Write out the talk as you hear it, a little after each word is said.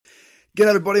G'day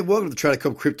everybody, welcome to the Trader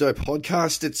Cobb Crypto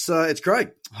Podcast. It's great.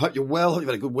 I hope you're well. Hope you've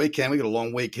had a good weekend. We've got a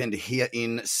long weekend here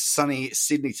in sunny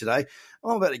Sydney today.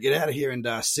 I'm about to get out of here and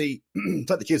take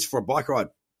the kids for a bike ride.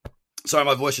 Sorry,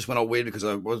 my voice just went all weird because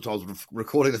I was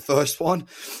recording the first one.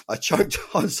 I choked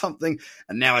on something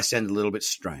and now I sound a little bit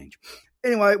strange.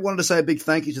 Anyway, wanted to say a big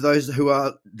thank you to those who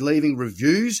are leaving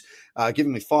reviews,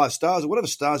 giving me 5 stars or whatever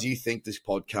stars you think this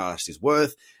podcast is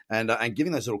worth, and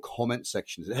giving those little comment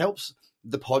sections. It helps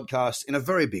the podcast in a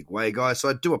very big way, guys, so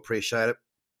I do appreciate it.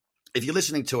 If you're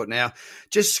listening to it now,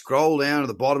 just scroll down to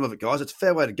the bottom of it, guys. It's a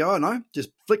fair way to go, I know. Just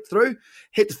flick through,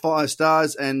 hit the 5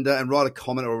 stars, and write a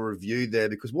comment or a review there,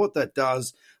 because what that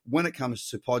does when it comes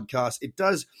to podcasts, it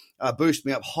does boost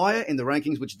me up higher in the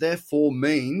rankings, which therefore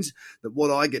means that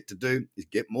what I get to do is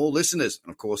get more listeners.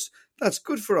 And, of course, that's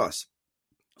good for us.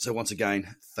 So, once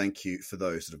again, thank you for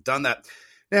those that have done that.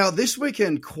 Now, this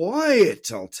weekend, quiet,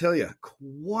 I'll tell you,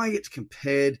 quiet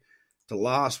compared to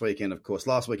last weekend, of course.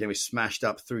 Last weekend, we smashed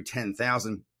up through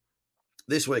 10,000.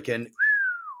 This weekend,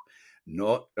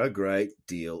 not a great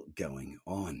deal going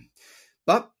on.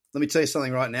 But let me tell you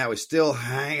something right now. We're still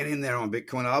hanging in there on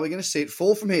Bitcoin. Are we going to see it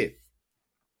fall from here?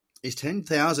 Is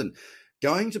 10,000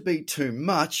 going to be too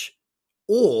much,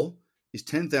 or is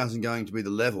 10,000 going to be the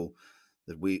level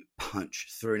that we punch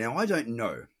through? Now, I don't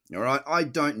know. All right, I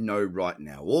don't know right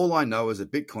now. All I know is that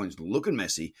Bitcoin's looking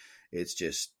messy. It's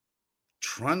just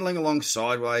trundling along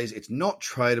sideways. It's not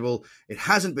tradable. It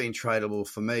hasn't been tradable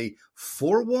for me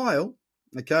for a while,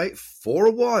 okay, for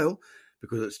a while,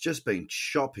 because it's just been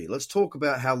choppy. Let's talk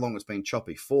about how long it's been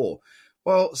choppy for.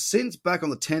 Well, since back on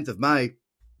the 10th of May,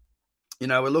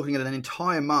 we're looking at an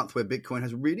entire month where Bitcoin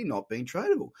has really not been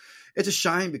tradable. It's a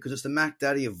shame because it's the Mac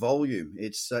Daddy of volume.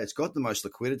 It's got the most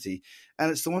liquidity, and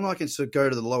it's the one I can sort of go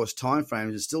to the lowest time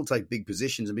frames and still take big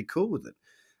positions and be cool with it.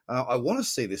 I want to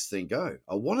see this thing go.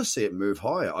 I want to see it move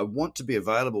higher. I want to be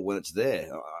available when it's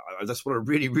there. That's what I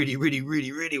really, really, really,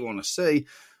 really, really want to see,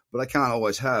 but I can't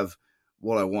always have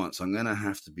what I want, so I'm going to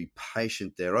have to be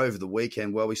patient there. Over the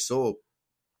weekend, well, we saw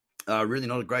really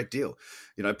not a great deal.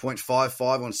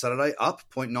 0.55 on Saturday, up.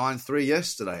 0.93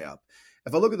 yesterday, up.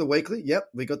 If I look at the weekly, yep,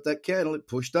 we got that candle. It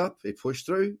pushed up. It pushed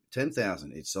through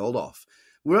 10,000. It sold off.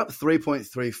 We're up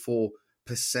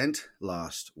 3.34%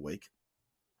 last week.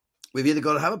 We've either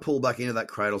got to have a pullback into that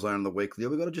cradle zone on the weekly, or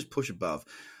we've got to just push above.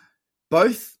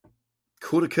 Both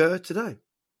could occur today,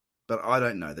 but I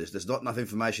don't know. There's not enough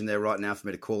information there right now for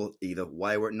me to call it either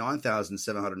way. We're at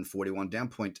 9,741, down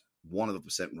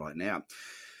 0.1% right now.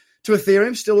 To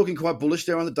Ethereum, still looking quite bullish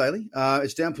there on the daily.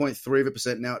 It's down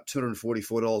 0.3% now at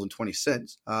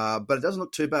 $244.20, but it doesn't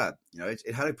look too bad.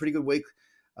 It had a pretty good week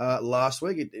last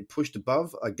week. It pushed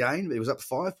above again. It was up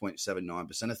 5.79%.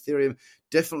 Ethereum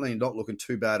definitely not looking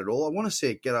too bad at all. I want to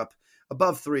see it get up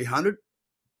above 300.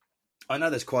 I know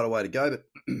there's quite a way to go, but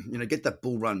get that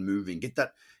bull run moving. Get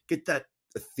that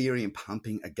Ethereum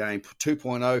pumping again.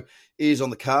 2.0 is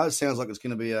on the cards. Sounds like it's going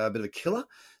to be a bit of a killer.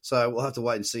 So we'll have to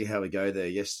wait and see how we go there.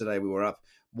 Yesterday we were up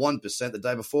 1%. The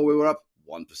day before we were up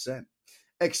 1%.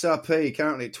 XRP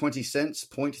currently at 20 cents,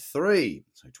 0.3.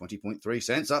 So 20.3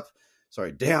 cents up.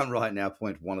 Sorry, down right now,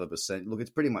 0.1%. Look,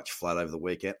 it's pretty much flat over the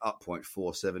weekend, up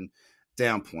 0.47,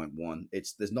 down 0.1.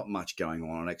 There's not much going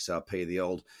on XRP, the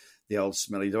old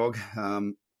smelly dog.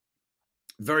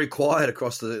 Very quiet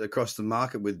across the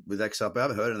market with XRP. I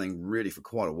haven't heard anything really for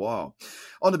quite a while.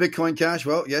 On the Bitcoin Cash,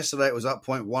 well, yesterday it was up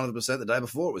 0.1%. The day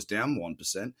before it was down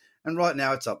 1%. And right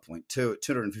now it's up 0.2 at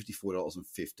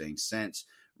 $254.15.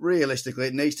 Realistically,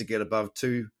 it needs to get above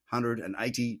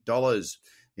 $280.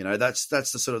 That's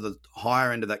the sort of the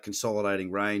higher end of that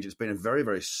consolidating range. It's been a very,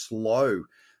 very slow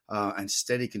and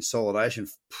steady consolidation,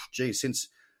 since,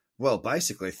 well,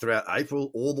 basically throughout April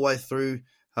all the way through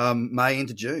May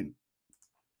into June.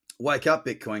 Wake up,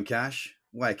 Bitcoin Cash.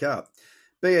 Wake up.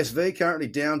 BSV currently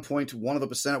down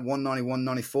 0.1% at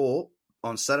 191.94.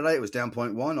 On Saturday, it was down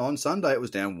 0.1. On Sunday, it was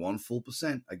down 1 full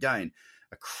percent. Again,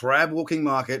 a crab-walking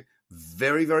market,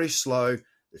 very, very slow.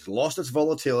 It's lost its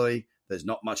volatility. There's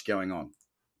not much going on.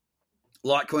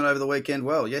 Litecoin over the weekend,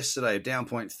 well, yesterday down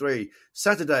 0.3,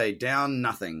 Saturday down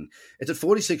nothing. It's at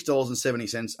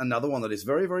 $46.70, another one that is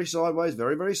very, very sideways,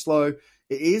 very, very slow.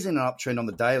 It is in an uptrend on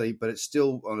the daily, but it's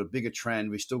still on a bigger trend.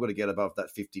 We've still got to get above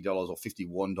that $50 or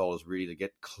 $51 really to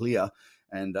get clear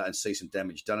and see some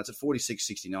damage done. It's at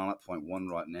 46.69, up 0.1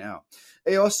 right now.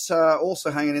 EOS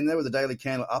also hanging in there with the daily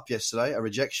candle up yesterday, a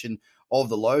rejection of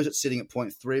the lows. It's sitting at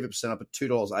 0.3% up at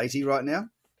 $2.80 right now.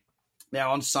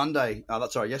 Now on Sunday,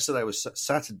 yesterday was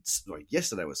Saturday.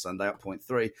 Yesterday was Sunday, up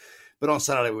 0.3, but on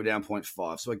Saturday we were down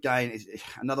 0.5. So again,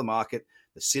 another market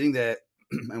that's sitting there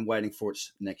and waiting for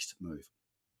its next move.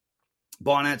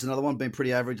 Binance, another one, been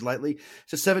pretty average lately.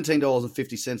 So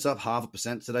 $17.50 up,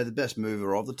 0.5% today. The best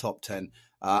mover of the top 10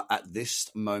 at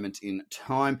this moment in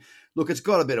time. Look, it's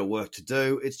got a bit of work to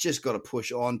do. It's just got to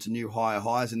push on to new higher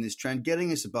highs in this trend.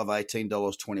 Getting us above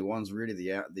 $18.21 is really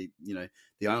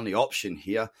the only option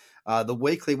here. The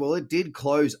weekly, well, it did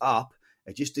close up.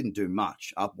 It just didn't do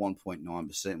much, up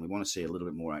 1.9%. We want to see a little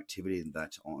bit more activity than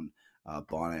that on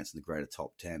Binance in the greater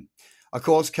top 10. Of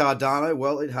course, Cardano,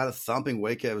 well, it had a thumping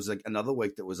week. It was another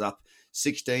week that was up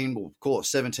 16, we'll call it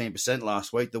 17%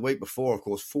 last week. The week before, of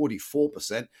course,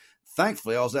 44%.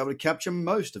 Thankfully, I was able to capture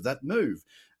most of that move.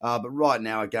 But right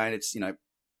now, again, it's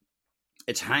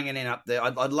hanging in up there.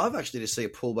 I'd love actually to see a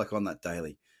pullback on that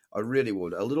daily. I really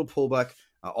would. A little pullback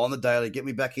on the daily, get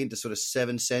me back into sort of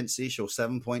 7 cents-ish or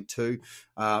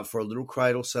 7.2 for a little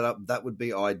cradle setup. That would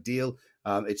be ideal.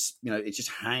 It's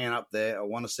just hanging up there. I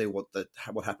want to see what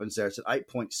happens there. It's at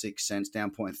 8.6 cents,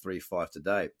 down 0.35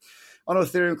 today. On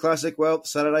Ethereum Classic, well,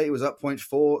 Saturday it was up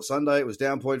 0.4, Sunday it was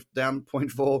down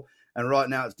 0.4, and right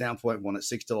now it's down 0.1 at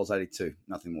 $6.82.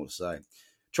 Nothing more to say.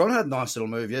 Tron had a nice little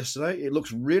move yesterday. It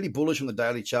looks really bullish on the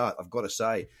daily chart, I've got to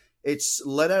say. It's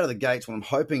led out of the gates. What I'm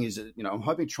hoping is, I'm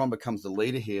hoping Tron becomes the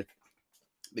leader here,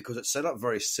 because it's set up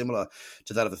very similar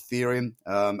to that of Ethereum,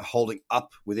 holding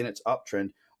up within its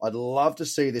uptrend. I'd love to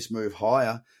see this move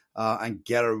higher and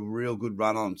get a real good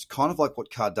run on. It's kind of like what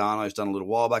Cardano's done a little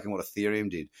while back and what Ethereum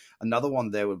did. Another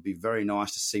one there would be very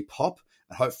nice to see pop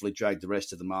and hopefully drag the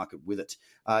rest of the market with it.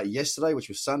 Yesterday, which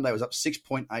was Sunday, was up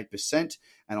 6.8%,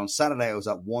 and on Saturday it was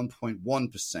up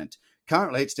 1.1%.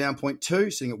 Currently, it's down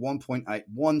 0.2, sitting at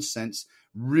 1.81 cents.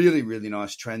 Really, really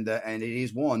nice trend there, and it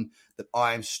is one that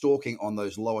I am stalking on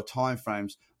those lower time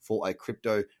frames for a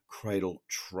crypto cradle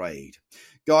trade.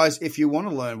 Guys, if you want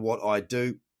to learn what I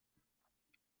do,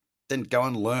 then go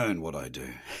and learn what I do.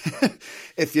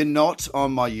 If you're not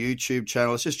on my YouTube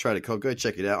channel, it's just Trader Cobb. Go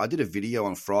check it out. I did a video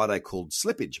on Friday called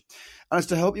Slippage, and it's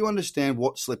to help you understand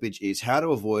what slippage is, how to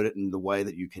avoid it, and the way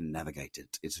that you can navigate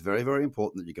it. It's very, very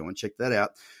important that you go and check that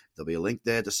out. There'll be a link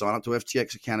there to sign up to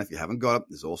FTX account if you haven't got it.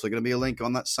 There's also going to be a link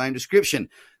on that same description.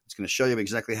 It's going to show you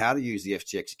exactly how to use the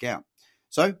FTX account.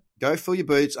 So go fill your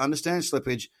boots, understand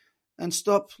slippage, and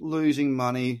stop losing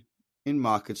money in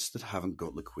markets that haven't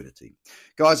got liquidity.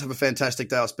 Guys, have a fantastic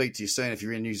day. I'll speak to you soon. If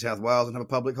you're in New South Wales and have a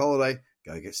public holiday,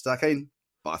 go get stuck in.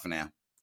 Bye for now.